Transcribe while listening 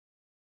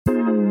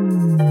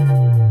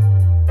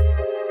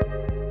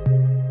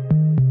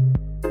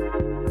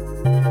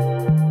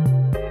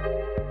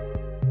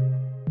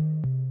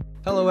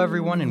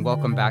everyone, and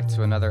welcome back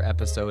to another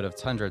episode of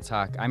Tundra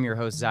Talk. I'm your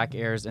host, Zach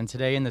Ayers, and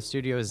today in the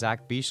studio is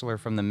Zach Bieshler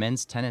from the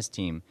men's tennis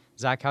team.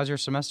 Zach, how's your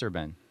semester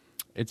been?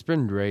 It's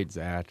been great,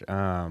 Zach.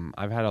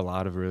 I've had a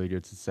lot of really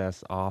good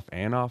success off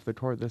and off the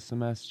court this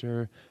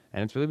semester,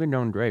 and it's really been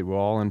going great. We're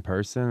all in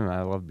person, and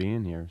I love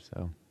being here.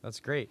 So That's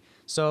great.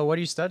 So what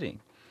are you studying?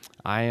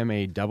 I am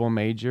a double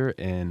major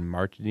in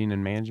marketing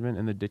and management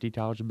in the Dickey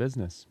College of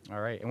Business.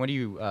 All right. And what do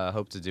you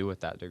hope to do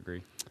with that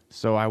degree?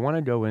 So I want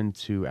to go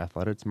into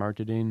athletics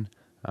marketing.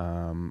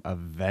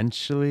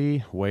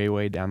 Eventually,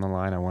 way down the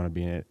line, I want to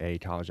be a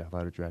college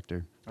athletic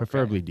director,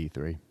 preferably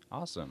D3.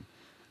 Awesome.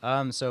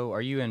 So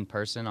are you in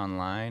person,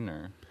 online,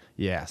 or?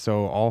 Yeah,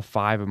 so all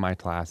 5 of my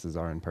classes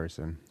are in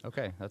person.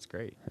 Okay, that's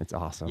great. It's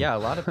awesome. Yeah, a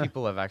lot of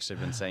people have actually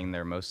been saying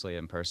they're mostly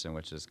in person,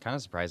 which is kind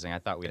of surprising. I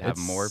thought we'd have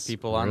more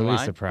people really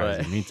online.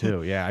 Surprising. Me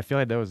too. Yeah, I feel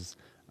like that was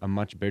a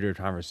much bigger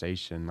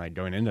conversation, like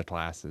going into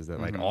classes,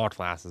 that like all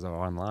classes are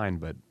online,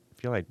 but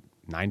I feel like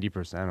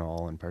 90% are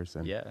all in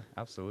person. Yeah,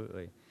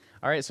 absolutely.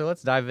 All right, so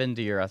let's dive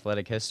into your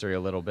athletic history a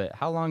little bit.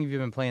 How long have you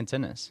been playing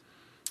tennis?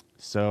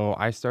 So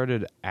I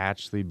started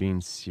actually being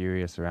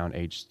serious around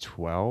age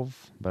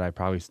 12, but I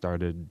probably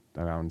started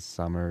around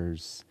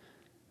summers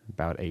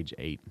about age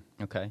 8.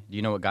 Okay. Do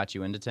you know what got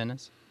you into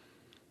tennis?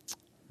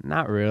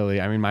 Not really.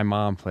 I mean, my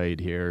mom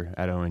played here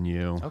at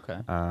ONU.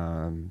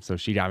 Okay. So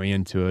she got me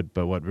into it,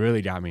 but what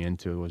really got me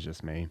into it was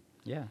just me.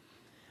 Yeah.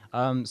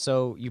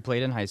 So you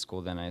played in high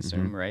school then, I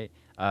assume, right?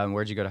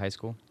 Where'd you go to high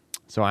school?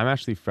 So I'm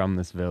actually from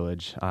this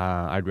village.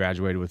 I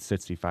graduated with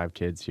 65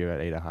 kids here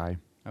at Ada High.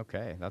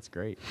 Okay, that's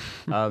great.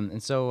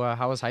 And so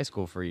how was high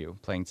school for you,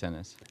 playing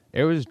tennis?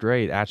 It was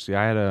great, actually.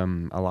 I had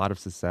a lot of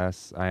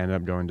success. I ended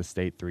up going to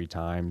state 3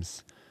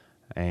 times.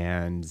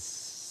 And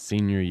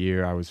senior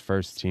year, I was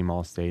first team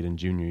All-State, and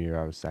junior year,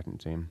 I was second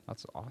team.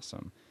 That's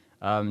awesome.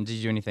 Did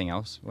you do anything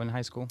else when in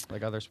high school,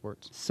 like other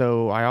sports?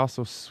 So I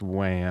also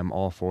swam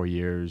all 4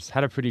 years.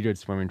 Had a pretty good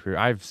swimming career.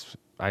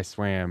 I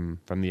swam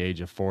from the age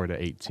of 4 to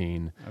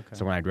 18. Okay.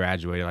 So when I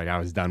graduated, I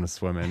was done with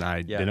swimming.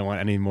 I didn't want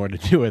any more to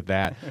do with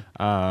that.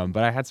 But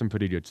I had some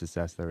pretty good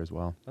success there as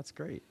well. That's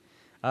great.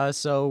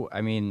 So,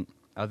 I mean,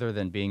 other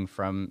than being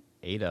from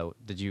Ada,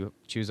 did you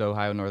choose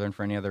Ohio Northern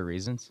for any other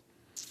reasons?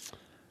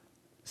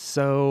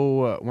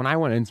 So when I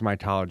went into my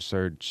college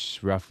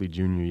search, roughly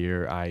junior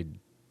year, I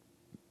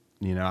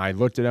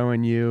looked at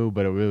ONU,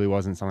 but it really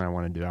wasn't something I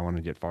wanted to do. I wanted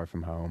to get far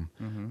from home.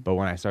 But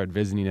when I started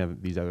visiting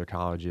these other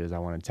colleges, I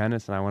wanted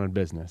tennis and I wanted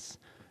business.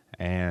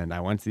 And I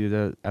went to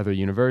the other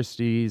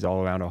universities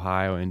all around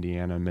Ohio,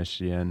 Indiana,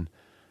 Michigan,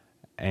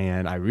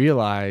 and I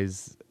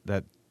realized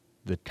that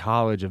the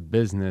College of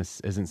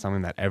Business isn't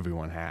something that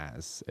everyone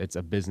has. It's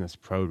a business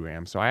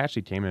program. So I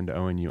actually came into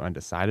ONU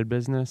undecided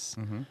business.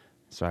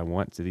 So I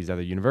went to these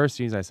other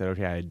universities. I said,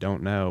 okay, I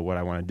don't know what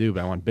I want to do,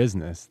 but I want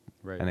business.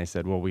 Right. And they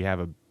said, well, we have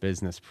a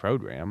business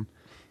program.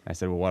 I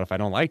said, well, what if I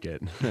don't like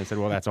it? And I said,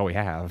 well, that's all we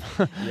have.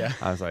 Yeah.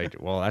 I was like,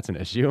 well, that's an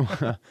issue.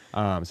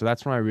 So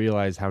that's when I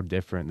realized how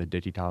different the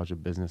Dickey College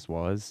of Business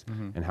was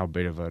and how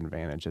big of an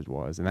advantage it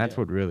was. And that's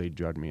what really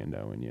drugged me into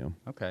ONU.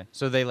 Okay.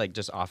 So they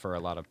just offer a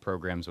lot of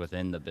programs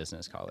within the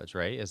business college,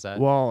 right? Is that?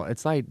 Well,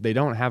 it's like they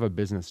don't have a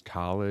business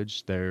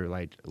college. They're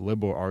like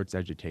liberal arts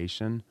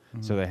education.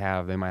 So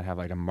they might have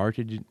like a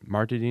marketing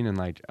and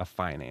like a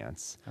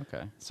finance.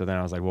 Okay. So then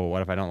I was like, well,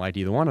 what if I don't like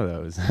either one of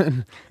those?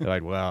 They're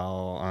like,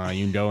 well,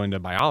 you can go into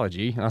biology.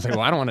 And I was like,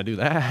 well, I don't want to do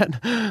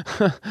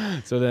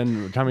that. So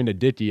then coming to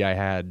Dickey, I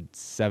had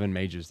 7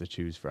 majors to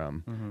choose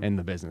from in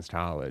the business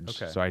college.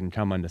 Okay. So I can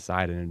come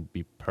undecided and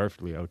be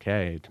perfectly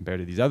okay compared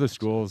to these other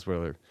schools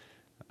where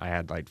I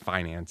had like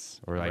finance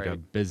or like a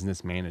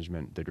business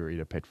management degree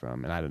to pick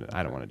from. And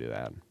I don't want to do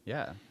that.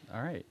 Yeah.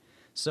 All right.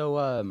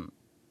 So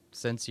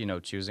since,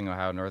 choosing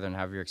Ohio Northern,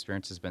 how have your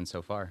experiences been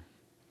so far?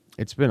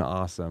 It's been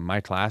awesome.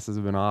 My classes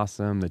have been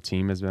awesome. The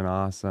team has been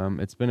awesome.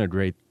 It's been a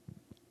great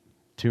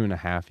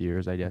 2.5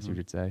 years, I guess you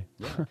could say.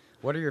 Yeah.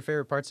 What are your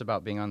favorite parts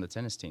about being on the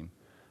tennis team?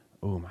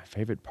 Oh, my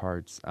favorite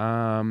parts.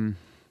 I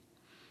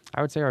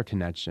would say our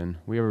connection.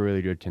 We have a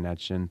really good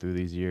connection through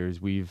these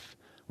years.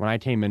 When I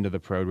came into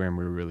the program,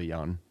 we were really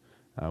young.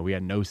 We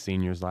had no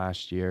seniors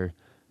last year,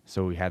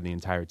 so we had the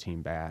entire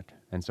team back.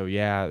 And so,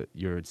 yeah,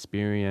 your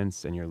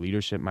experience and your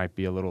leadership might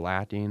be a little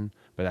lacking,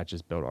 but that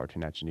just built our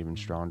connection even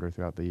stronger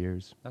throughout the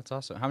years. That's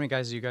awesome. How many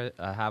guys do you guys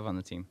have on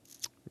the team?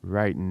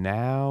 Right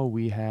now,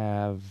 we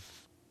have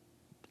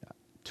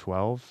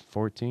 12,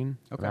 14,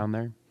 around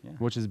there,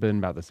 which has been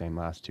about the same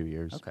last 2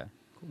 years. Okay,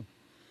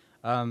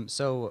 cool.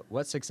 So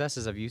what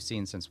successes have you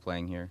seen since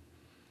playing here?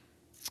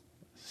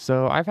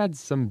 So I've had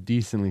some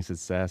decently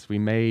success. We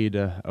made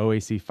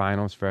OAC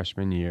finals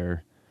freshman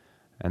year,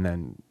 and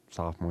then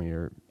sophomore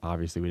year,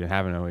 obviously we didn't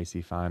have an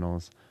OAC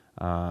finals.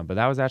 But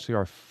that was actually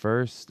our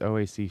first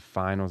OAC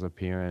finals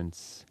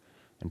appearance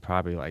in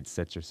probably like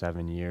 6 or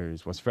 7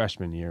 years, was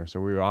freshman year. So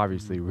we were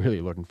obviously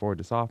really looking forward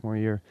to sophomore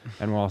year,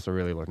 and we're also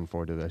really looking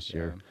forward to this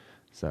year.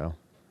 So.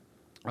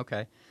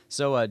 Okay.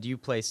 So do you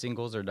play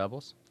singles or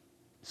doubles?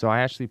 So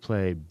I actually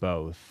play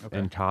both. Okay.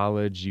 In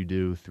college, you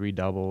do 3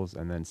 doubles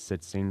and then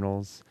 6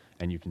 singles,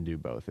 and you can do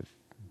both if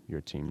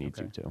your team needs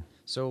Okay. you to.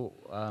 So,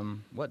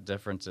 what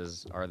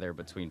differences are there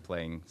between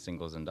playing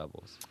singles and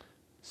doubles?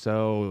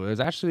 So there's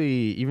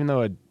actually, even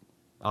though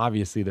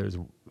obviously there's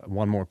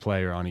one more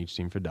player on each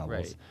team for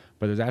doubles, Right.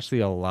 but there's actually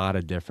a lot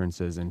of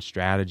differences in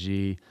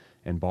strategy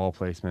and ball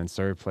placement,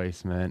 serve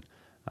placement.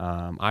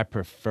 I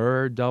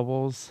prefer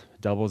doubles.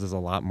 Doubles is a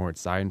lot more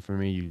exciting for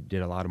me. You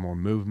did a lot of more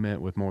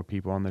movement with more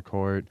people on the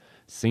court.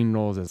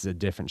 Singles is a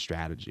different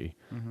strategy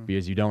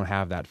because you don't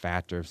have that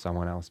factor of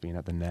someone else being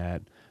at the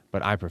net.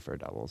 But I prefer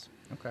doubles.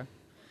 Okay.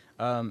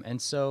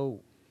 And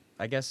so,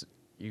 I guess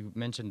you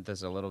mentioned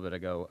this a little bit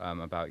ago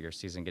about your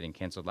season getting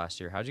canceled last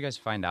year. How did you guys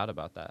find out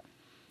about that?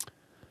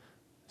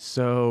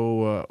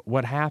 So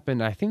what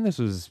happened, I think this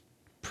was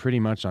pretty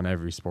much on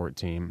every sport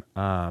team,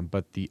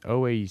 but the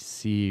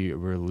OAC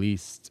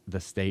released the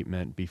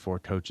statement before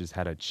coaches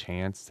had a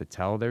chance to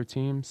tell their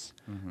teams.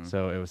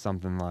 So it was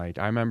something like,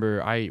 I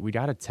remember we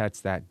got a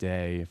text that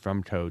day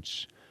from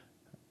coach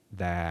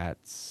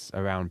that's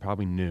around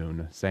probably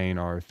noon saying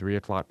our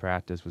 3:00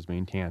 practice was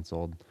being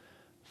canceled.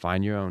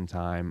 Find your own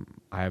time.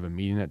 I have a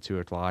meeting at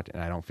 2:00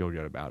 and I don't feel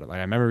good about it. Like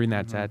I remember reading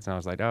that text and I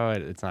was like, oh,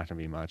 it's not gonna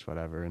be much,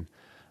 whatever. And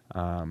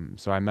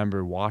so I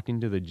remember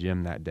walking to the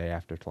gym that day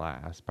after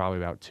class, probably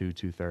about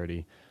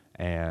 2:30,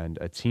 and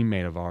a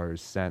teammate of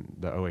ours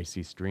sent the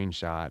OAC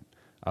screenshot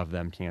of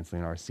them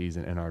canceling our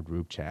season in our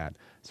group chat.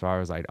 So I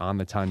was like on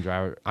the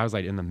tundra. I was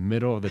like in the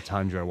middle of the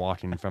tundra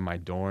walking from my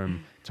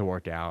dorm to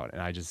work out,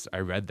 and I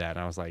read that and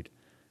I was like,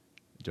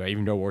 do I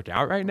even go work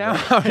out right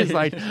now? I was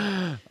like,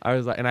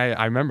 and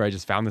I remember I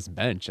just found this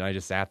bench and I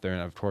just sat there,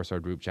 and of course our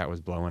group chat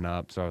was blowing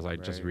up. So I was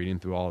like just reading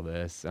through all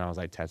this, and I was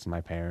like texting my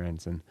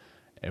parents, and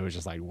it was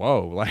just like,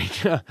 whoa,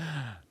 like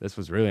this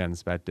was really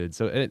unexpected.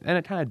 So it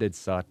kind of did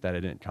suck that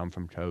it didn't come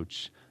from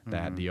coach,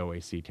 that the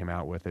OAC came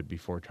out with it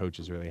before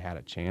coaches really had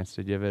a chance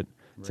to give it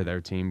to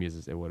their team,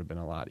 because it would have been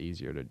a lot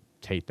easier to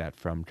take that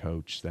from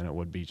coach than it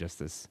would be just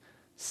this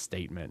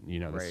statement, the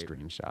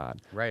screenshot.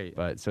 Right.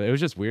 But so it was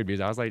just weird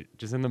because I was like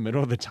just in the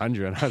middle of the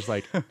tundra and I was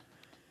like,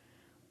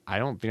 I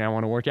don't think I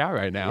want to work out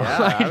right now. Yeah,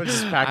 like, I would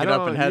just pack it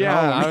up and head home.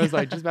 I was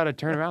like just about to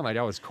turn around. Like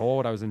I was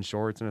cold. I was in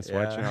shorts and a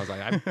sweatshirt. And I was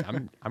like,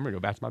 I'm gonna go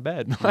back to my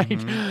bed. like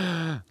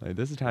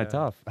this is kind of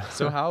tough.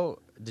 So how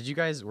did you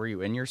guys? Were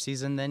you in your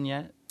season then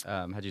yet?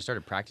 Had you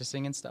started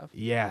practicing and stuff?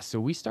 Yeah. So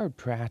we start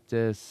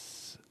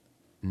practice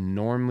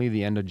normally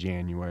the end of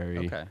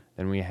January. Okay.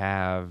 Then we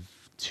have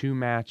 2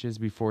 matches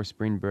before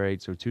spring break,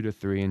 so 2 to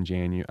 3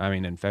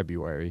 in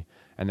February,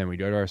 and then we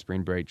go to our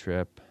spring break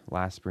trip.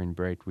 Last spring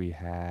break we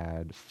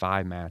had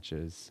 5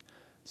 matches,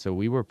 so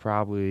we were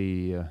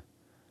probably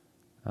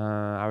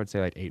I would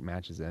say like 8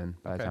 matches in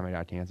by the time I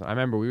got canceled. I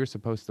remember we were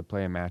supposed to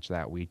play a match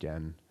that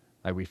weekend.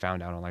 Like we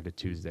found out on like a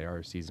Tuesday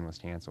our season was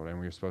canceled, and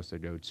we were supposed to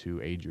go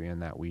to Adrian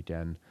that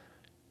weekend.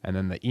 And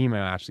then the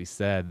email actually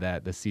said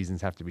that the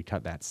seasons have to be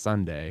cut that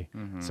Sunday.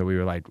 So we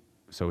were like,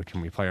 so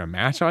can we play a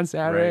match on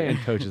Saturday? Right. And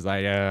coach is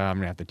like, I'm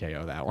going to have to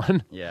KO that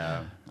one.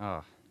 Yeah.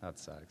 Oh, that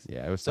sucks.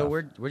 Yeah, it was So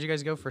tough. where'd you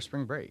guys go for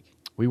spring break?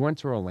 We went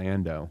to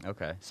Orlando.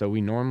 Okay. So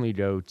we normally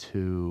go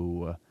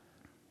to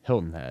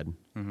Hilton Head,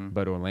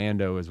 but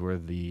Orlando is where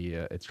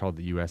it's called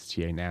the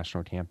USTA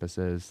National Campus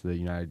is, the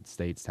United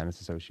States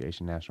Tennis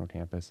Association National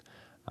Campus.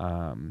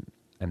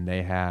 And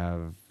they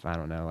have, I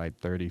don't know, like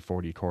 30,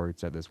 40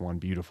 courts at this one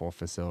beautiful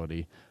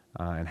facility.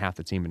 And half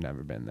the team had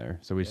never been there.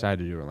 So we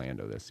decided to do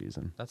Orlando this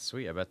season. That's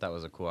sweet. I bet that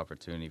was a cool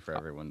opportunity for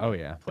everyone to Oh,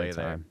 yeah. play Big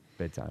there. time.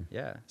 Big time.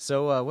 Yeah.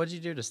 So what did you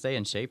do to stay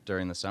in shape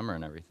during the summer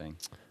and everything?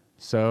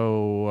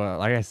 So,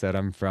 like I said,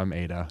 I'm from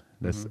Ada,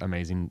 this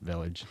amazing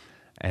village.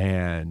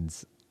 And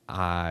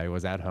I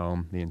was at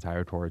home the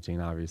entire quarantine,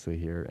 obviously,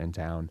 here in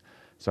town.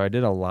 So I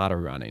did a lot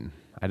of running.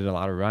 And I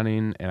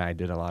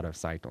did a lot of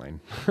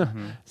cycling.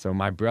 So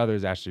my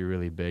brother's actually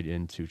really big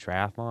into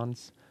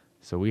triathlons.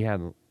 So we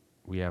have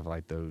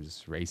like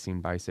those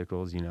racing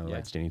bicycles,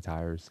 like skinny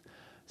tires.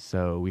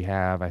 So we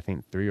have, I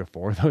think, 3 or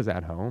 4 of those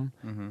at home.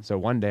 So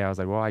one day I was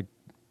like, well, I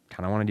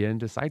kind of want to get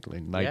into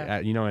cycling. Like,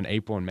 in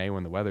April and May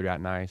when the weather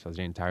got nice, I was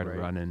getting tired of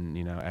running,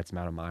 X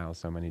amount of miles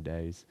so many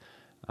days.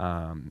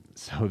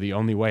 So the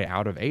only way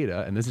out of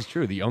Ada, and this is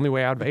true, the only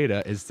way out of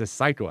Ada is to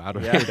cycle out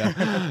of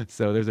Ada.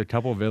 So there's a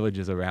couple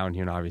villages around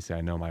here, and obviously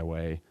I know my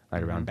way,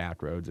 like around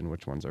back roads and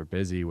which ones are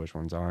busy, which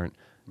ones aren't.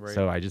 Right.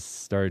 So I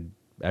just started,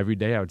 every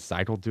day I would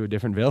cycle to a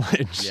different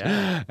village.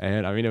 Yeah.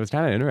 And it was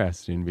kind of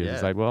interesting because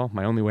it's like, well,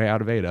 my only way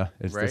out of Ada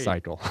is to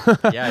cycle.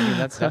 Yeah,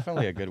 that's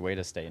definitely a good way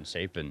to stay in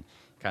shape and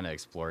kind of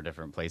explore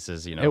different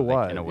places, in a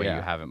way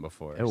you haven't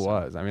before. It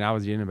was. I mean, I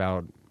was getting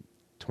about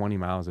 20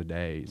 miles a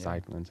day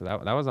cycling. So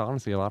that was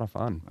honestly a lot of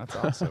fun. That's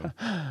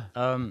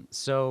awesome.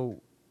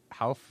 So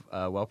how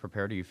well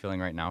prepared are you feeling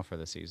right now for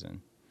the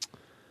season?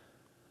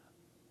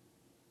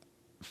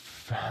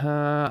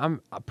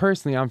 I'm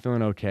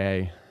feeling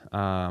okay.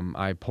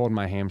 I pulled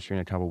my hamstring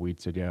a couple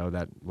weeks ago.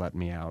 That let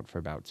me out for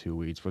about 2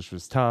 weeks, which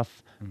was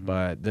tough.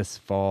 But this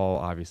fall,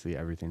 obviously,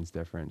 everything's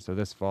different. So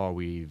this fall,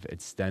 we've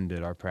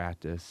extended our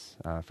practice.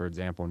 For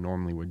example,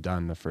 normally we're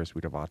done the first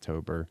week of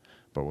October,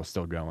 but we're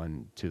still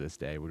going to this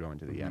day. We're going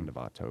to the end of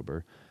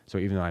October. So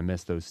even though I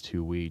missed those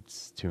 2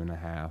 weeks,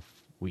 2.5,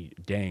 we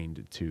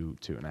gained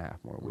 2.5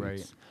 more weeks.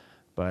 Right.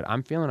 But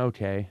I'm feeling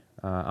okay.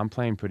 I'm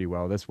playing pretty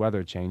well. This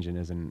weather changing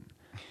isn't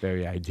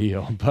very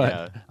ideal, but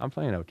Yeah. I'm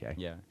playing okay.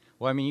 Yeah.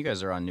 Well, I mean, you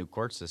guys are on new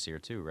courts this year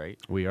too, right?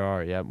 We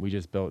are, yeah. We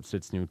just built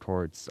 6 new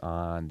courts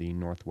on the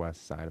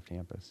northwest side of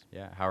campus.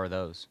 Yeah. How are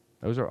those?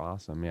 Those are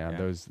awesome, yeah.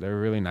 Yeah. They're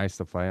really nice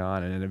to play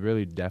on, and it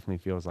really definitely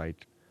feels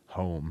like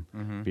home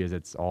because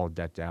it's all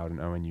decked out in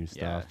ONU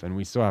stuff. Yeah. And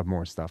we still have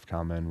more stuff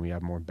coming. We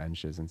have more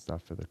benches and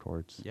stuff for the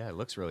courts. Yeah, it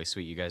looks really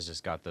sweet. You guys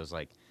just got those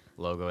like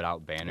logoed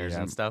out banners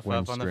Yeah, and stuff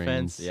wind up on the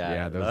fence. screens.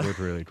 Yeah, those look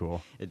really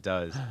cool. It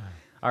does.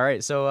 All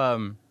right,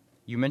 so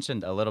you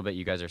mentioned a little bit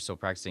you guys are still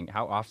practicing.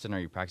 How often are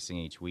you practicing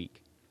each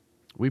week?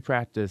 We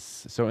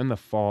practice, so in the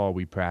fall,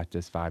 we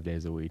practice 5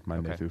 days a week,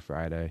 Monday Okay. through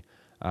Friday.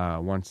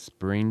 Once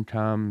spring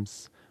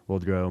comes, we'll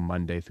go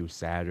Monday through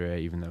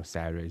Saturday, even though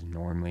Saturday is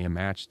normally a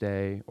match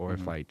day. Or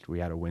if like we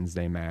had a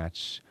Wednesday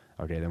match,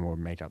 okay, then we'll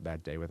make up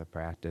that day with a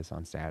practice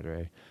on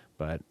Saturday.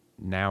 But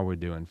now we're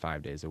doing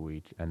 5 days a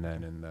week. And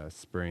then in the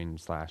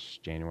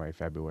spring/January,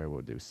 February,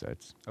 we'll do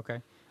 6.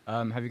 Okay.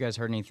 Have you guys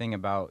heard anything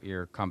about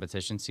your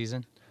competition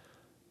season?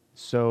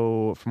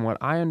 So from what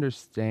I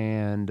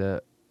understand,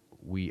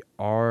 we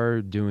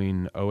are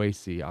doing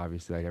OAC,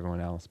 obviously, like everyone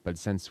else. But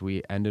since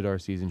we ended our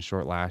season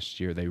short last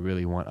year, they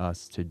really want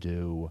us to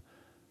do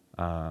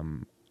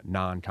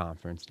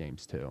non-conference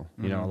games too.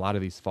 You know, a lot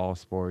of these fall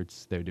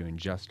sports, they're doing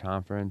just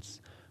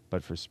conference.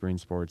 But for spring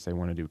sports, they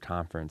want to do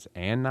conference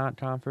and not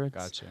conference.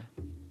 Gotcha.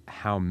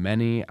 How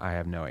many, I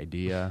have no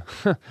idea.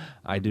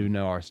 I do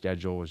know our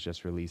schedule was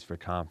just released for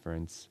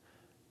conference.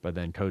 But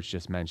then coach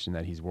just mentioned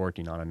that he's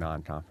working on a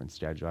non-conference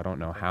schedule. I don't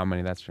know how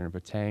many that's going to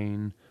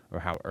pertain or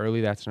how early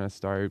that's going to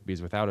start,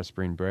 because without a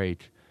spring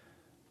break,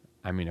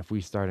 I mean, if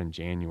we start in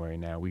January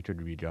now, we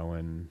could be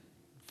going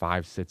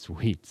 5-6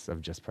 weeks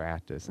of just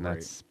practice, and Right.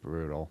 that's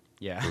brutal.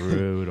 Yeah.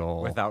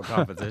 Brutal. Without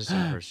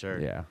competition, for sure.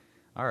 Yeah.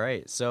 All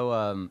right.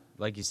 So,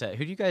 like you said,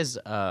 who do you guys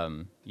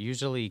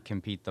usually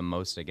compete the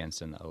most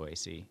against in the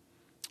OAC?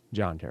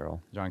 John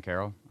Carroll. John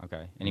Carroll?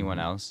 Okay. Anyone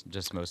else?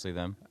 Just mostly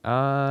them?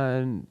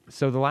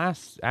 So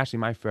actually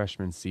my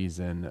freshman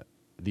season,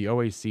 the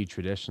OAC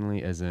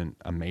traditionally isn't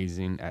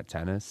amazing at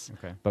tennis.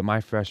 Okay. But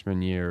my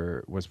freshman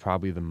year was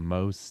probably the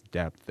most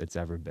depth it's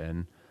ever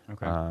been.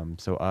 Okay.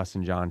 So us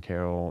and John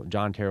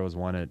Carroll's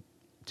won it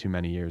too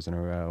many years in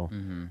a row.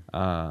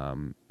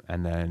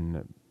 And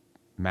then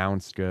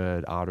Mount's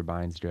good,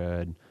 Otterbine's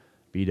good,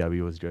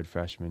 BW was good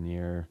freshman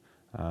year.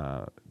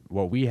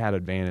 What we had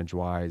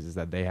advantage-wise is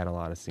that they had a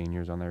lot of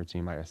seniors on their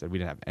team. Like I said, we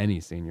didn't have any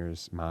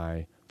seniors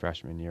my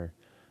freshman year.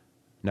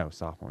 No,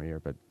 sophomore year,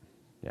 but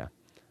yeah.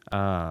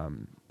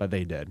 But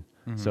they did.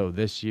 So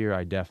this year,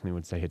 I definitely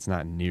would say it's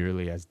not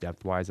nearly as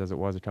depth-wise as it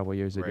was a couple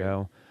years Right.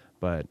 ago.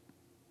 But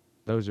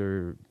those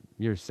are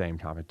your same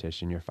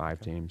competition, your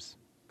 5 teams.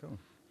 Cool.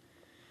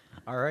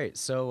 All right.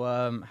 So,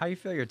 how do you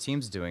feel your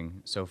team's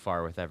doing so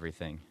far with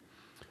everything?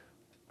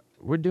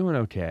 We're doing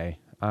okay.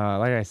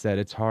 Like I said,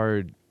 it's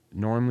hard.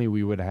 Normally,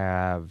 we would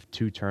have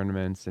 2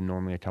 tournaments and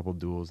normally a couple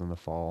duels in the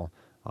fall.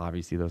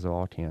 Obviously, those are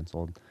all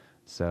canceled.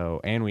 So,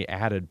 and we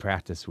added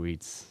practice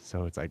weeks.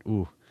 So it's like,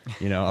 ooh,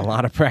 you know, a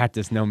lot of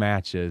practice, no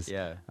matches.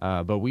 Yeah.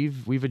 But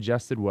we've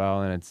adjusted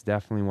well, and it's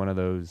definitely one of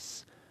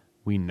those,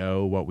 we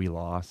know what we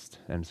lost,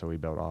 and so we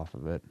built off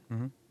of it.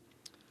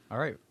 All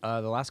right.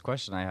 The last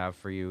question I have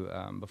for you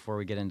before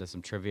we get into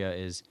some trivia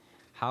is,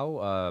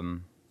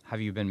 how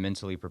have you been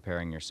mentally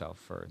preparing yourself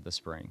for the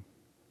spring,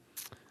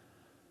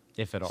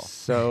 if at all?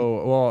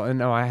 So, well,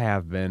 no, I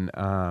have been.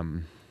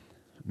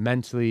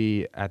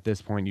 Mentally, at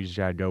this point, you just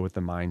got to go with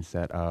the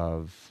mindset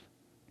of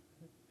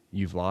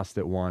you've lost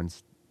it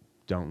once,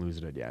 don't lose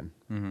it again.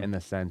 In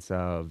the sense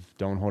of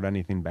don't hold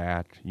anything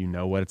back. You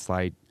know what it's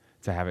like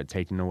to have it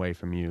taken away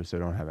from you, so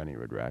don't have any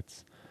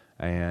regrets.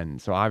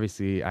 And so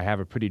obviously I have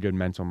a pretty good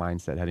mental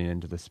mindset heading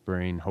into the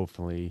spring.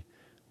 Hopefully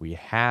we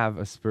have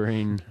a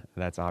spring.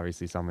 That's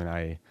obviously something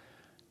I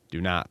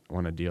do not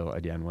want to deal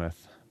again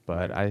with.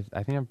 But I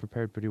think I'm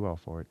prepared pretty well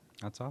for it.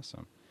 That's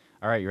awesome.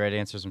 All right. You ready to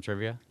answer some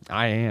trivia?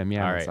 I am,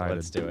 yeah. All I'm right. excited.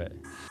 Let's do it.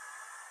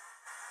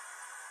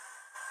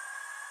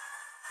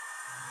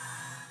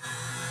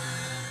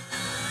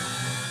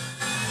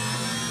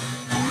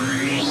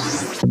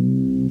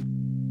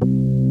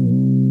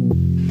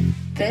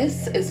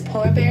 This is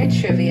Polar Bear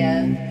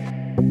Trivia.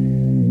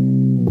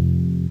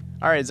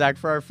 All right, Zach,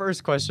 for our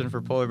first question for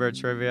Polar Bear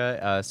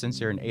Trivia, since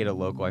you're an Ada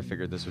local, I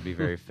figured this would be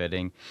very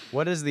fitting.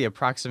 What is the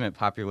approximate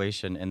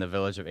population in the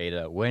village of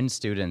Ada when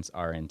students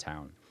are in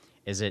town?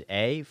 Is it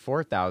A,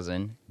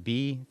 4,000,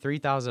 B,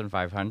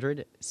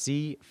 3,500,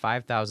 C,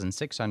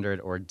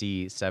 5,600, or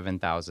D,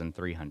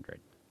 7,300?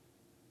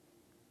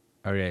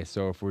 Okay,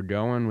 so if we're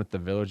going with the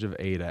village of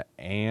Ada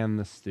and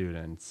the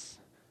students,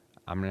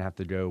 I'm going to have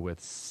to go with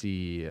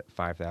C,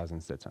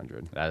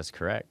 5,600. That is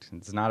correct.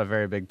 It's not a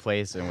very big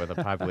place, and with a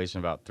population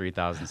of about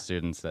 3,000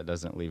 students, that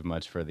doesn't leave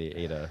much for the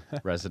Ada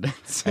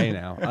residents. Hey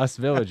now, us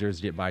villagers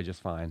get by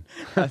just fine.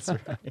 That's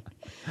right.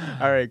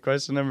 All right,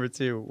 question number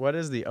 2. What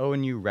is the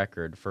ONU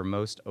record for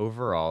most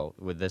overall,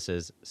 with this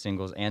is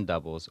singles and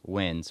doubles,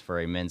 wins for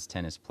a men's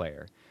tennis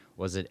player?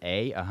 Was it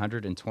A,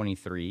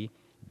 123,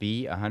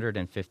 B,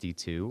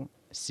 152,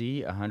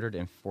 C,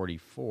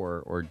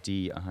 144, or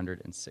D,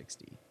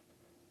 160?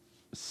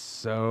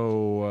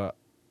 So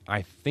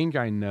I think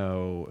I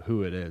know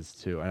who it is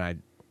too,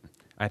 and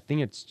I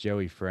think it's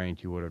Joey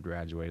Frank, who would have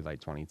graduated like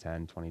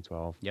 2010,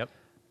 2012. Yep.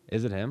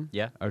 Is it him?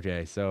 Yeah.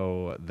 Okay,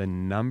 so the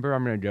number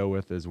I'm going to go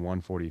with is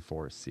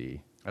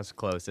 144C. That's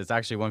close. It's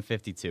actually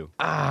 152.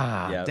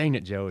 Yep. Dang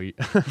it, Joey.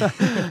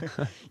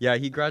 Yeah,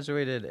 he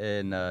graduated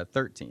in 13. I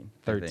think.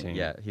 13.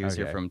 Yeah, he was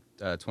here Okay. from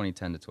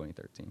 2010 to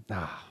 2013.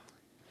 Ah,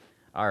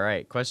 All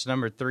right, question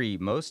number 3.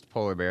 Most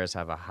polar bears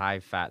have a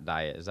high-fat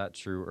diet. Is that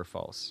true or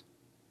false?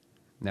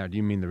 now, do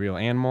you mean the real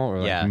animal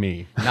or Yeah. like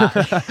me?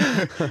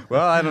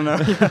 Well, I don't know.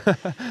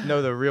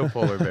 No, the real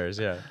polar bears,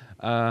 yeah.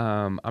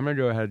 I'm going to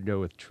go ahead and go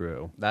with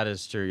true. That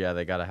is true. Yeah,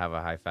 they got to have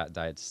a high-fat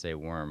diet to stay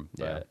warm.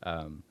 Yeah.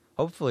 But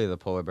hopefully the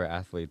polar bear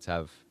athletes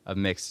have a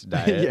mixed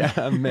diet.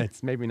 Yeah,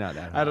 myths. Maybe not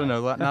that I don't high.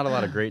 know. Not a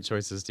lot of great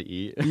choices to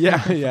eat.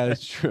 Yeah,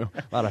 that's true.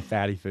 A lot of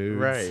fatty foods.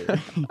 Right.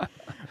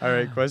 All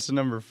right, question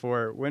number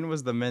 4. When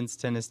was the men's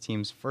tennis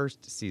team's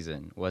first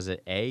season? Was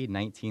it A,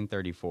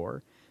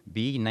 1934,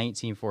 B,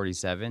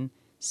 1947,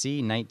 C,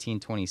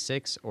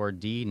 1926, or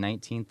D,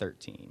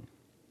 1913?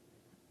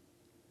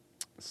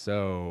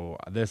 So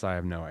this I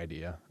have no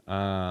idea.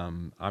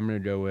 I'm gonna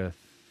go with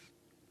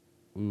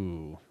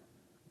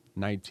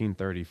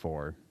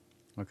 1934.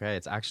 Okay,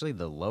 it's actually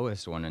the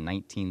lowest one in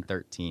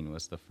 1913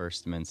 was the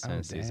first men's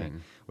tennis season,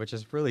 dang. which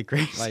is really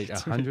crazy. Like to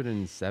me.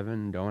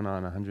 107 going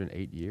on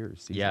 108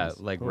 years. Yeah,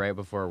 seasons. like Cool. right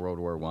before World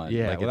War One.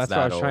 Yeah, like well, it's that's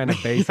what I was that trying old.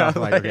 to base Yeah, off.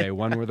 Like, like- okay,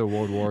 when were the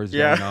world wars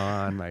Yeah. going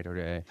on? Like,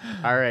 okay.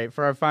 All right,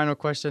 for our final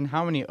question,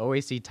 how many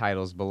OAC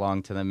titles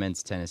belong to the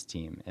men's tennis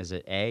team? Is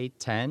it A,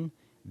 10,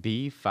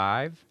 B,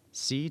 5,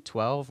 C,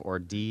 12, or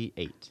D,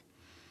 8?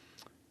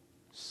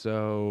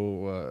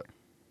 So,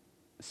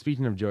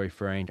 speaking of Joey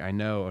Frank, I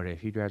know, okay,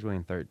 if he graduated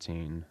in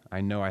 13,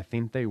 I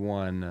think they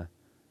won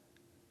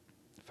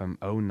from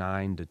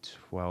 09 to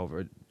 12,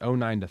 or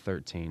 09 to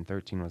 13.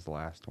 13 was the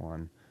last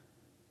one.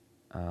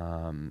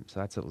 So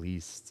that's at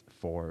least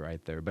 4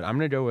 right there. But I'm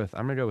gonna go with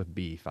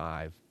B,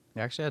 5.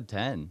 They actually had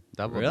 10,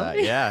 double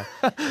Really? that. Yeah,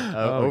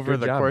 Oh, over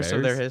good the job, course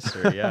of their Bears.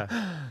 history. Yeah.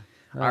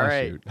 Oh, All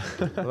right.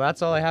 shoot. Well,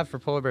 that's all I have for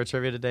Polar Bear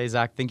Trivia today.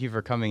 Zach, thank you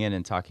for coming in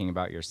and talking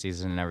about your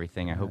season and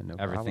everything. I hope no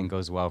everything problem.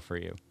 goes well for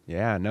you.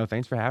 Yeah, no,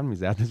 thanks for having me,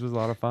 Zach. This was a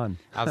lot of fun.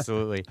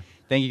 Absolutely.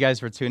 Thank you guys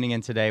for tuning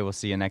in today. We'll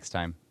see you next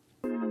time.